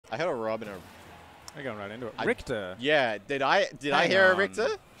I heard a R.O.B and a... We're going right into it. Richter. Yeah, did I hear a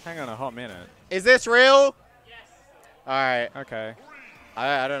Richter? Hang on a hot minute. Is this real? Yes. All right. Okay.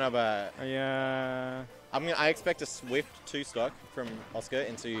 I don't know about... Yeah. I expect a swift 2-stock from Oscar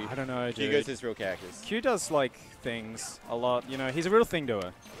into... I don't know, dude. Q goes to his real characters. Q does, like, things a lot. You know, he's a real thing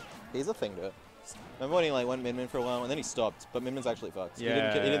doer. He's a thing doer. Remember when he like went min-min for a while and then he stopped, but min-min's actually fucked.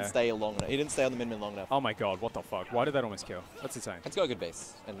 Yeah. He didn't stay long enough. He didn't stay on the min-min long enough. Oh my god, what the fuck? Why did that almost kill? That's insane. It's got a good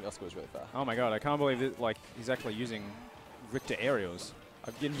base, and Oscar was really far. Oh my god, I can't believe that, like, he's actually using Richter aerials.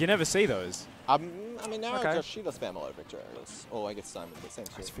 You never see those. I mean, now Okay. she does spam a lot of Richter aerials. Or I guess Simon, but same I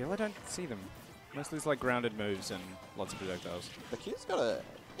shit. just feel I don't see them. Mostly it's like grounded moves and lots of projectiles. The Q's got a...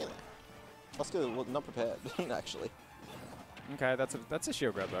 You know, Oscar was not prepared, actually. Okay, that's a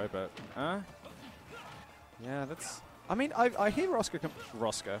shield grab though, but... yeah, that's... I mean, I hear Oscar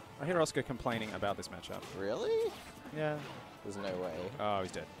complaining about this matchup. Really? Yeah. There's no way. Oh,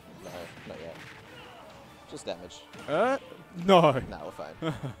 he's dead. No, not yet. Just damage. No. Nah, we're fine.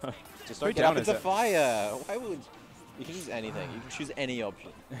 Just Who don't get up down is into it? fire. Why would... You can choose anything. You can choose any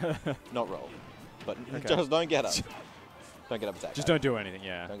option. Not roll. But just don't get up. Don't get up attack. Just don't do anything,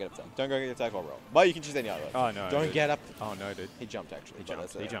 yeah. Don't get up attack. Don't go get attack or roll. But you can choose any other. Oh, no. Don't dude. get up. Oh, no, dude. He jumped, actually.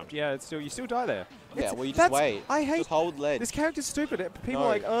 He jumped. Yeah, it's still, you still die there. Yeah, well, you just wait. I hate... Just hold ledge. This character's stupid. People are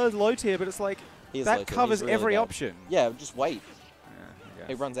like, oh, it's low tier, but it's like, that covers really every bad. option. Yeah, just wait. Yeah,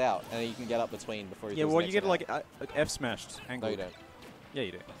 He runs out, and you can get up between before he yeah, does well, the you next get one like F smashed angle. No, you don't. Yeah,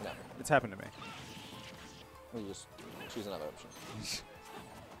 you do. No. It's happened to me. You just choose another option.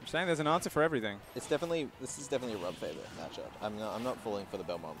 I'm saying there's an answer for everything. This is definitely a R.O.B favorite matchup. I'm not falling for the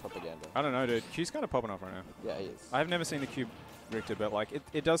Belmont propaganda. I don't know, dude. Q's kind of popping off right now. Yeah, he is. I've never seen the Q Richter, but like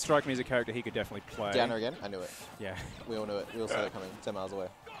it does strike me as a character he could definitely play. Downer again? I knew it. Yeah. We all knew it. We all saw it coming 10 miles away.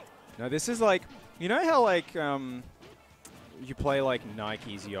 No, this is like, you know how like you play like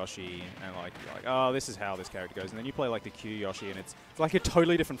Nike's Yoshi and like you're like, oh, this is how this character goes, and then you play like the Q Yoshi and it's like a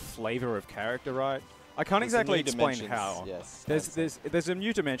totally different flavor of character, right? I can't exactly explain how. Yes. There's some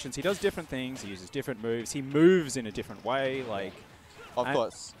new dimensions. He does different things. He uses different moves. He moves in a different way. Like, of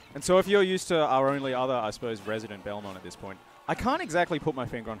course. And so if you're used to our only other, I suppose, resident Belmont at this point, I can't exactly put my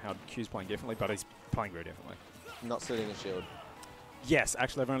finger on how Q's playing differently, but he's playing very differently. Not sitting in shield. Yes,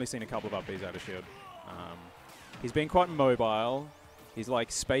 actually, I've only seen a couple of up Bs out of shield. He's been quite mobile. He's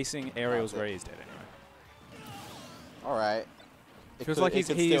like spacing aerials where he's dead anyway. All right. It feels like he's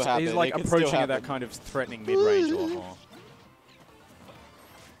like approaching at that kind of threatening mid-range a lot more.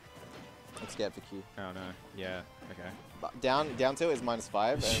 I'm scared for Q. Oh no. Yeah. Okay. But down tilt is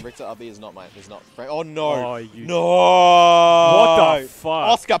 -5, and Richter up B is not mine. He's not. Oh no! Oh, no! What the fuck?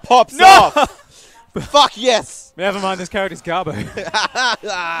 Oscar pops off. Fuck yes! Never mind. This character's Garbo.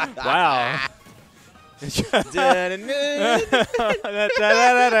 Wow.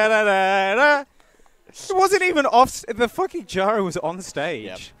 It wasn't even off. The fucking gyro was on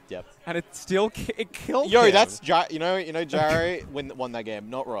stage. Yep. And it still killed Yo, him. that's you know Gyro won that game,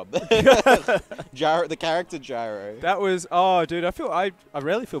 not Rob. Gyro, the character Gyro. That was dude. I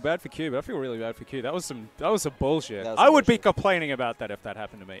really feel bad for Q, but I feel really bad for Q. That was some bullshit. Was I would bullshit. be complaining about that if that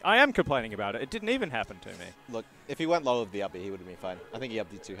happened to me. I am complaining about it. It didn't even happen to me. Look, if he went lower with the up B, he would have been fine. I think he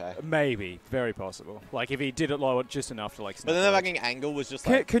upped it too high. Maybe, very possible. Like if he did it lower just enough to like. But then the fucking angle was just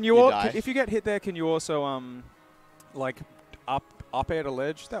like. If you get hit there, can you also like up air to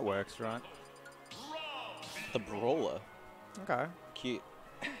ledge? That works, right? The Brawler. Okay. Cute.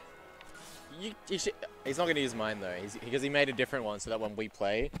 He's not going to use mine though, because he made a different one so that when we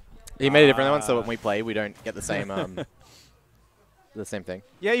play, he made a different one so when we play we don't get the same the same thing.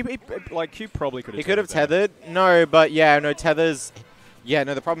 Yeah, like Q probably could have. He could have tethered. No, but yeah, no tethers. Yeah,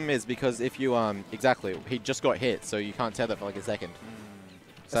 no. The problem is because if you exactly, he just got hit, so you can't tether for like a second.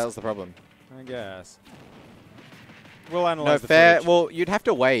 So that was the problem. I guess. We'll analyze the fair. footage. Then you'd have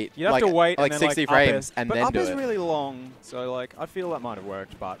to wait. You'd have to wait like and then 60 like frames and but then up do is it. really long, so like I feel that might have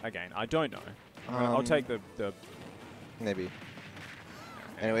worked, but again, I don't know. I'll take the maybe.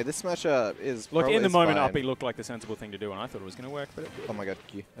 Anyway, this matchup is look in the moment. fine. Up B looked like the sensible thing to do, and I thought it was going to work, but it didn't. Oh my god,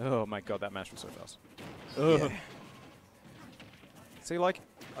 Q. Oh my god, that match was so fast. Yeah. See, like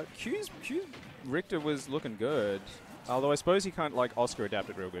Q's Richter was looking good. Although I suppose he can't like Oscar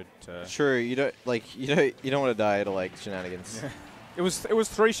adapted real good to. True, you don't want to die to like shenanigans. Yeah. It was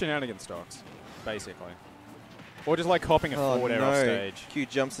 3 shenanigan stocks, basically, or just like hopping a forward air off stage. Q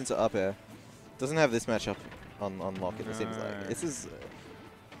jumps into up air. Doesn't have this matchup on lock. It seems like this is.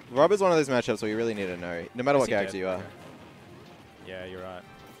 R.O.B is one of those matchups where you really need to know, no matter what character you are. Okay. Yeah, you're right.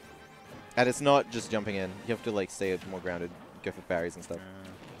 And it's not just jumping in. You have to like stay more grounded, go for parries and stuff.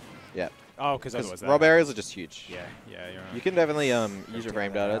 Yeah. Oh, because otherwise R.O.B areas are just huge. Yeah, you're right. You can definitely use your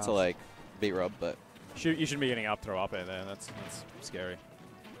frame data to like beat R.O.B, but you shouldn't be getting up throw up air there. That's scary.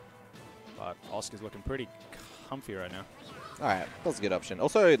 But Oscar's looking pretty comfy right now. All right, that's a good option.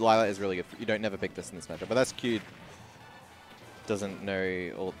 Also, Lila is really good. You don't never pick this in this matchup, but that's cute. Doesn't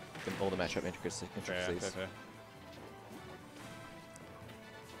know all the matchup intricacies. Fair.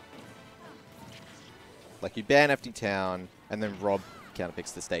 Like you ban FD Town, and then R.O.B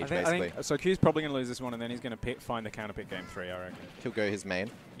counterpicks the stage, basically. I think, so Q's probably going to lose this one, and then he's going to find the counterpick game 3, I reckon. He'll go his main.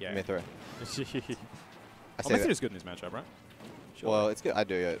 Yeah. Mithra. Mithra is good in this matchup, right? Sure. Well, it's good. I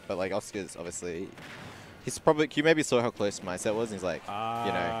do it, but like Oscar's obviously, he's probably Q maybe saw how close my set was, and he's like, you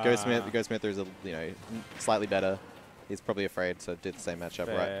know, Ghostmith is slightly better. He's probably afraid to do the same matchup,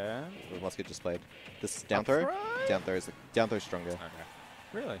 right? Well, Oscar just played this down throw. Down throw's stronger. Okay.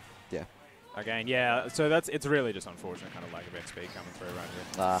 Really? Yeah. Again, yeah. So it's really just unfortunate kind of lack of XP coming through around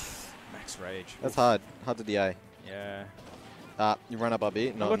here. Max rage. That's hard to DI. Yeah. You run up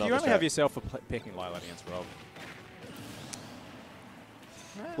RB. No, look, you only have yourself for picking Lila against R.O.B.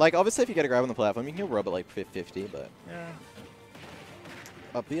 Like, obviously, if you get a grab on the platform, you can kill R.O.B at like 50, but... Yeah.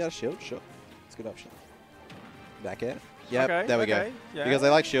 Up B out of shield? Sure. It's a good option. Back air. Yep, okay, there we go. Yeah. Because they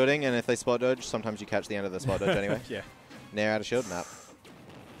like shielding, and if they spot dodge, sometimes you catch the end of the spot dodge anyway. Yeah. Nair out of shield, map.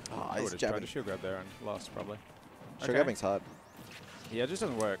 Oh, he's tried to shield grab there and lost, probably. Shield grabbing's hard. Yeah, it just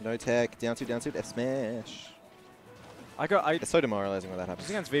doesn't work. No tech. Down two, F smash. It's so demoralizing when that happens.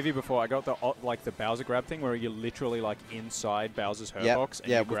 Just against Vivi before, I got the Bowser grab thing where you're literally like inside Bowser's hurt box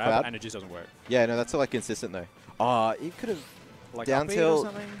and you grab and it just doesn't work. Yeah, no, that's like consistent though. Oh, you could have like down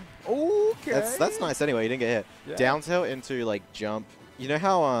tilt. Okay. That's nice anyway. You didn't get hit. Yeah. Down tilt into like jump. You know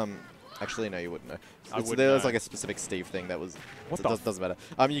how actually no, you wouldn't know. There was like a specific Steve thing that was. Doesn't matter.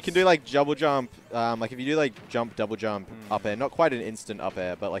 You can do like double jump. Like if you do like jump, double jump, up air. Not quite an instant up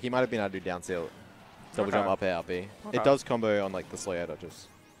air, but like he might have been able to do down tilt. Double jump up air, up B. It does combo on like the slow air dodges.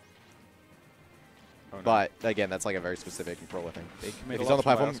 Oh, no. But again, that's like a very specific brawler thing. If he's on the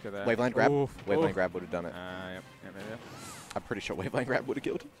platform, Waveland grab. Waveland grab would have done it. Yep. I'm pretty sure Waveland grab would have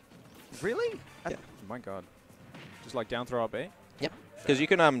killed. Really? Yeah. Oh my god. Just like down throw up B? Yep. Because you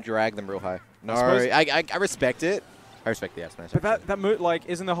can drag them real high. No, I respect it. I respect the F smash. But that move, like,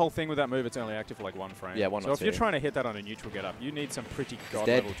 isn't the whole thing with that move? It's only active for like 1 frame. Yeah, 1 or 2. So if you're trying to hit that on a neutral get up, you need some pretty god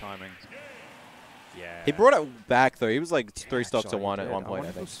level timing. Yeah. He brought it back though. He was like 3 stocks to 1 at one point.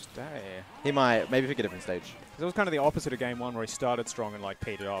 I think. He might maybe pick a different stage. It was kind of the opposite of game 1 where he started strong and like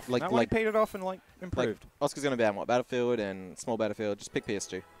petered off. Like that one petered off and like improved. Like, Oscar's gonna ban what? Battlefield and small Battlefield. Just pick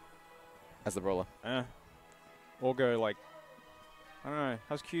PS2 as the brawler. Or go like, I don't know.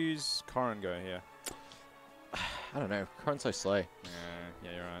 How's Q's Corrin go here? I don't know. Corrin's so slow.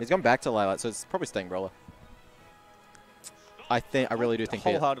 Yeah, you're right. He's gone back to Lilac, so it's probably staying brawler. I really do think.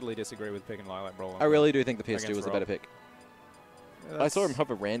 Wholeheartedly disagree with picking Lilac Brawler. I really do think the PS2 was a better pick. Yeah, I saw him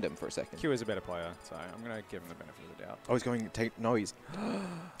hover random for a second. Q is a better player, so I'm going to give him the benefit of the doubt. Oh, he's going to take... No, he's...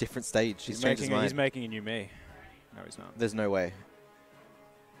 different stage. He's changed his mind. He's making a new me. No, he's not. There's no way.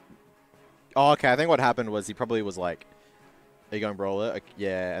 Oh, okay. I think what happened was he probably was like, are you going Brawler? Like,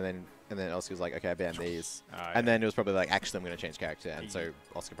 yeah, and then Oscar was like, okay, I banned these. And then it was probably like, actually, I'm going to change character. And so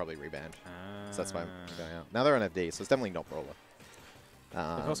Oscar probably rebanned. So that's why I'm going out. Now they're on FD, so it's definitely not Brawler. If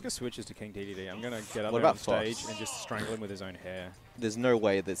Oscar switches to King Dedede, I'm going to get up there on stage and just strangle him with his own hair. There's no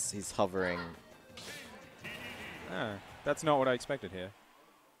way he's hovering. That's not what I expected here.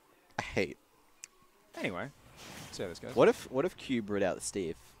 I hate. Anyway, let's see how this goes. What if Q brought out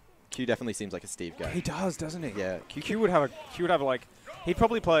Steve? Q definitely seems like a Steve guy. He does, doesn't he? Yeah. Q would have like, he'd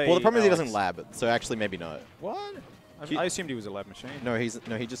probably play. Well, the problem is he doesn't lab, so actually maybe not. What? I assumed he was a lab machine. No, he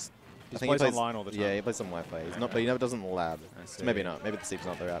just. He plays online all the time. Yeah, he plays some Wi-Fi. He's not, but he never does it in the lab. So maybe not. Maybe the Steve's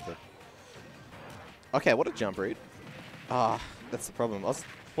not there after. Okay, what a jump read. That's the problem. That's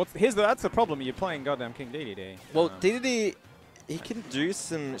the problem. You're playing goddamn King Dedede. Well, Dedede, he can do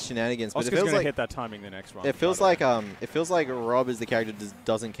some shenanigans, but Oscar's going to hit that timing the next round. It feels like R.O.B is the character that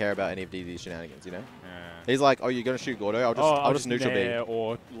doesn't care about any of Dedede's shenanigans. You know. Yeah. He's like, oh, you're going to shoot Gordo? I'll just neutral B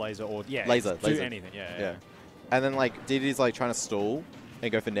or laser or laser. Do anything. Yeah. And then like Dedede's like trying to stall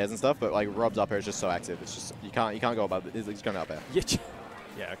and go for Nez and stuff, but like R.O.B's up air is just so active. It's just you can't go above it. He's going up air.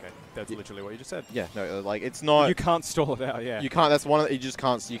 Yeah, okay. That's literally what you just said. Yeah, no, like it's not. You can't stall it out. Yeah. You can't. That's one of. You just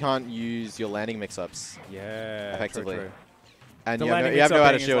can't. You can't use your landing mix-ups. Yeah. Effectively. True. And you have no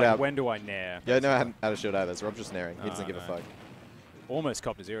how to shield out. When do I nair? You don't know how to shield out. That's R.O.B's just nairing. He doesn't give a fuck. Almost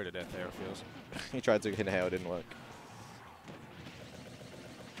copped a 0 to death there. It feels. He tried to hit a hail. It didn't work.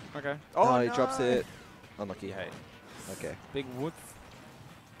 Okay. Oh, he drops it. Unlucky. Okay. Big wood.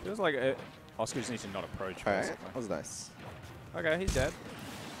 Feels like Oscar just needs to not approach. Alright, that was nice. Okay, he's dead.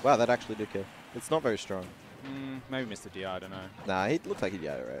 Wow, that actually did kill. It's not very strong. Maybe missed the DI, I don't know. Nah, he looked like he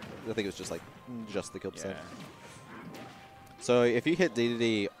got it right. I think it was just like, just the kill percent. Yeah. So if you hit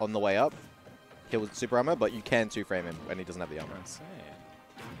Dedede on the way up, he'll with super armor, but you can 2-frame him when he doesn't have the armor.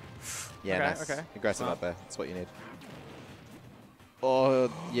 Yeah, okay, nice. Okay. Aggressive up there. That's what you need.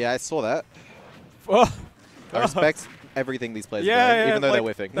 Oh, yeah, I saw that. Oh. I respect everything these players yeah, do, yeah, even though like, they're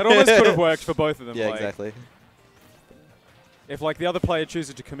whiffing. That almost could have worked for both of them. Yeah, like, exactly. If like the other player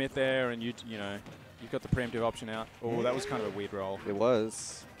chooses to commit there and you know, you've got the preemptive option out. Oh, that was kind of a weird roll. It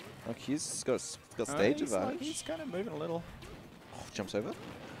was. Oh, he's got stage advantage. Like, he's kind of moving a little. Oh, jumps over.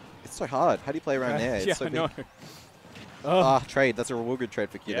 It's so hard. How do you play around there? It's yeah, so I big. know. Trade. That's a real good trade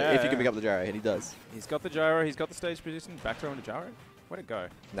for Kudo. Yeah, if you can pick up the gyro, and he does. He's got the gyro. He's got the stage position. Back throw into gyro. Where'd it go?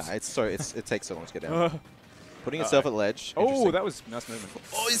 Nah, it takes so long to get down. Putting himself at ledge. Oh, that was nice movement.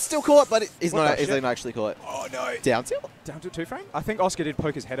 Oh, he's still caught, but he's not actually caught. Oh no! Down tilt. Down to 2-frame. I think Oscar did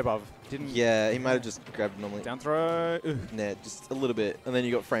poke his head above. Didn't? Yeah, he might have just grabbed normally. Down throw. Nah, just a little bit, and then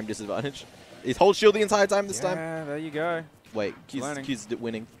you got frame disadvantage. He's hold shield the entire time this time. Yeah, there you go. Wait, Q's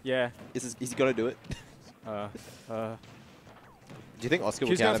winning. Yeah. Is he gonna do it? Do you think Oscar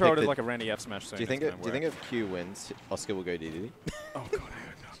will Q's gonna counter throw pick it like a Randy F smash soon. Do you think if Q wins, Oscar will go Dedede? Oh god, I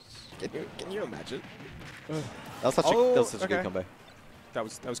hope not. Can you imagine? That was such a good combo. That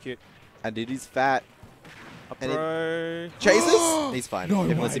was cute. And Dedede's fat. Up throw. Chases? He's fine. No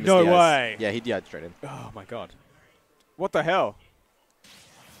way. No way. Yeah, he DI'd straight in. Oh my god. What the hell?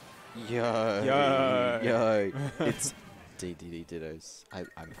 Yo. It's Dedede Dittos. I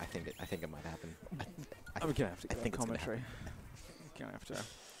think it might happen. I'm gonna have to get commentary. Gonna have to.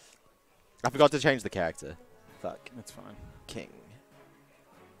 I forgot to change the character. Fuck. That's fine. King.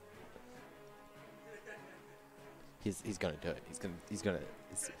 He's gonna do it. He's gonna do it.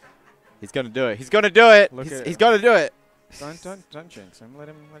 He's gonna do it. He's gonna do it. Don't jinx him. Let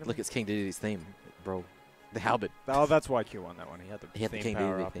him. Look, it's King Dedede's theme, bro. The halberd. Oh, that's why Q won that one. He had the King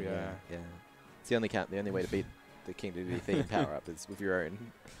power Dedede up. thing. Yeah. It's the only way to beat the King Dedede theme power up is with your own.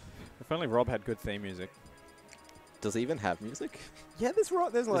 If only Rob had good theme music. Does he even have music? Yeah, there's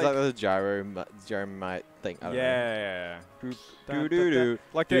like the gyro might thing. I don't know.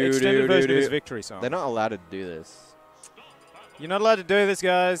 Like the extended version of his victory song. They're not allowed to do this. You're not allowed to do this,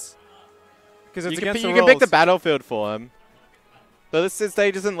 guys. Because it's against the rules. You can pick the battlefield for him. But this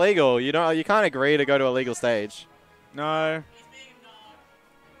stage isn't legal. You can't agree to go to a legal stage. No.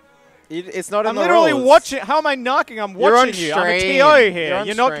 It's not in I'm the literally rules. watching. How am I knocking? I'm watching you. I'm a TO here.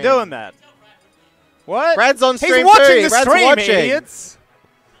 You're not doing that. What? Brad's on stream. He's watching the Brad's stream, watching. idiots.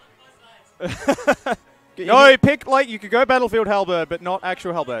 No, pick you could go Battlefield Halberd, but not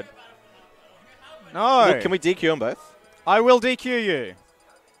actual Halberd. No. Look, can we DQ them both? I will DQ you.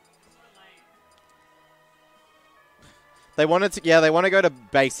 They want to go to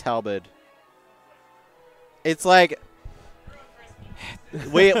base halberd. It's like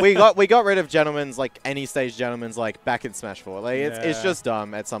we got rid of gentlemen's any stage gentlemen's back in Smash 4. It's just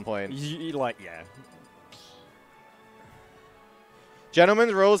dumb at some point.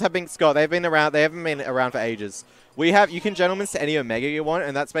 Gentlemen's rules have been they've been around. They haven't been around for ages. You can gentlemen's to any Omega you want,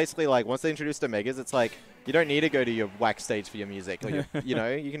 and that's basically once they introduced Omegas, it's you don't need to go to your whack stage for your music. You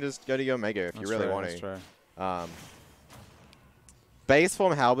can just go to your Omega if you really want to. That's true. Base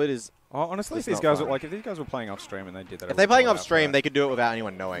form halberd is. Honestly, if these guys were playing off stream and they did that, if they're playing off stream, they could do it without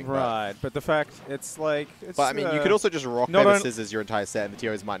anyone knowing. Right, but the fact it's But I mean, you could also just rock paper scissors your entire set, and the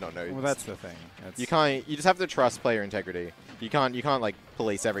TOs might not know. Well, that's the thing. You can't. You just have to trust player integrity. You can't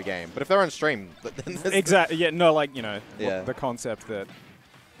police every game. But if they're on stream, exactly. Yeah. No. The concept that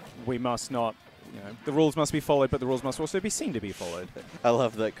we must not. The rules must be followed, but the rules must also be seen to be followed. I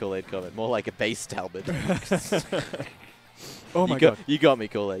love that Kool-Aid comment. More like a base halberd. Oh my god. You got me,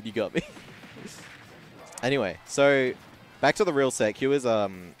 Kool-Aid. You got me. Anyway, so back to the real set. Q is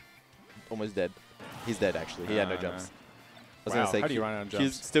almost dead. He's dead, actually. He had no jumps. I was going to say, how do you run out of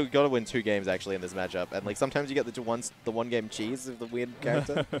jumps? Q's still got to win 2 games, actually, in this matchup. And sometimes you get the one-game cheese of the weird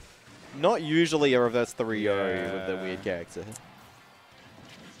character. Not usually a reverse 3-0 with the weird character.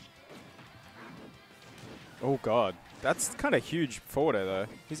 Oh god. That's kind of huge forwarder, though.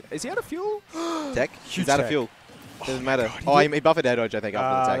 Is he out of fuel? Tech? He's out of fuel. Doesn't matter. God, he buffed air dodge, I think,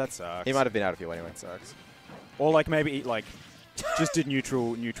 after the tech. That sucks. He might have been out of fuel anyway. That sucks. Or maybe just did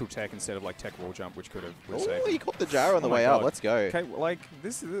neutral tech instead of tech wall jump, which could have. Oh, he caught the gyro on the way out. Let's go. Okay,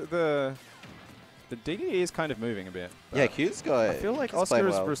 this is the Dedede is kind of moving a bit. Yeah, Q's got. I feel like Oscar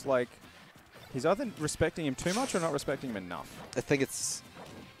is just he's either respecting him too much or not respecting him enough. I think it's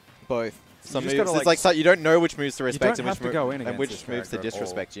both. Some moves, it's you don't know which moves to respect and which moves to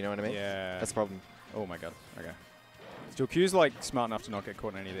disrespect. You know what I mean? Yeah. That's the problem. Oh my god. Okay. Still, Q's like smart enough to not get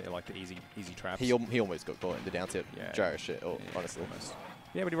caught in any of the like the easy traps. He almost got caught in the down tip gyro shit. Honestly, almost.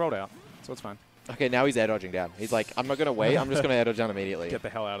 Yeah, but he rolled out, so it's fine. Okay, now he's air dodging down. He's like, I'm not gonna wait. I'm just gonna air dodge down immediately. Get the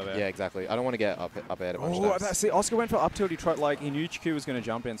hell out of there. Yeah, exactly. I don't want to get up air a bunch of times. See, Oscar went for up tilt. He tried he knew Q was gonna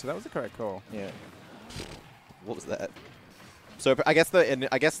jump in, so that was the correct call. Yeah. What was that? So I guess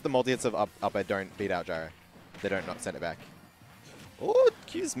the multi hits of up air don't beat out gyro. They don't not send it back. Oh,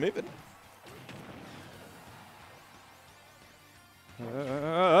 Q's moving.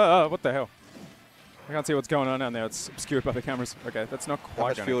 What the hell? I can't see what's going on down there. It's obscured by the cameras. Okay, that's not quite. How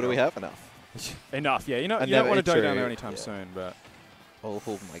much fuel do we have? Enough. Enough, yeah. You don't want to go down there anytime soon, but. Oh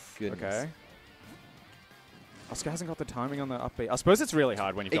my goodness. Okay. Oscar hasn't got the timing on the upbeat. I suppose it's really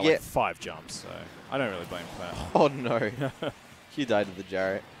hard when you've got like 5 jumps, so I don't really blame him for that. Oh no. Q died to the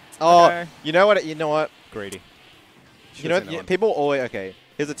gyro. Oh, okay. You know what? Greedy. People always, okay,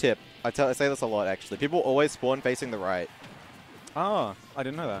 here's a tip. I say this a lot actually. People always spawn facing the right. Oh, I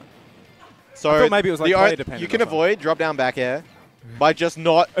didn't know that. So I thought maybe it was like player dependent. You can avoid drop down back air by just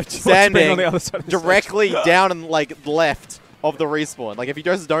not standing on the other side directly down and like left of the respawn. Like if you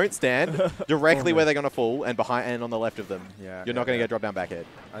just don't stand directly where they're gonna fall and behind and on the left of them, you're not gonna get drop down back air.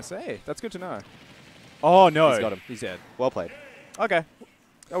 I see. That's good to know. Oh no, he's got him. He's dead. Well played. Okay,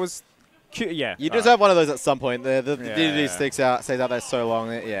 that was cute. Yeah. You just have one of those at some point. The Dedede stays out there so long.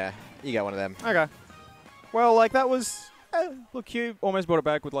 Yeah, you get one of them. Okay. Well, like that was. Look, Q almost brought it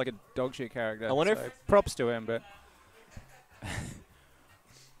back with like a dog shit character. I wonder if props to him, but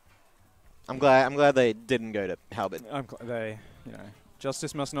I'm glad they didn't go to Halbert.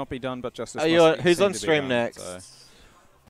 Justice must not be done, but justice. Who's on stream next?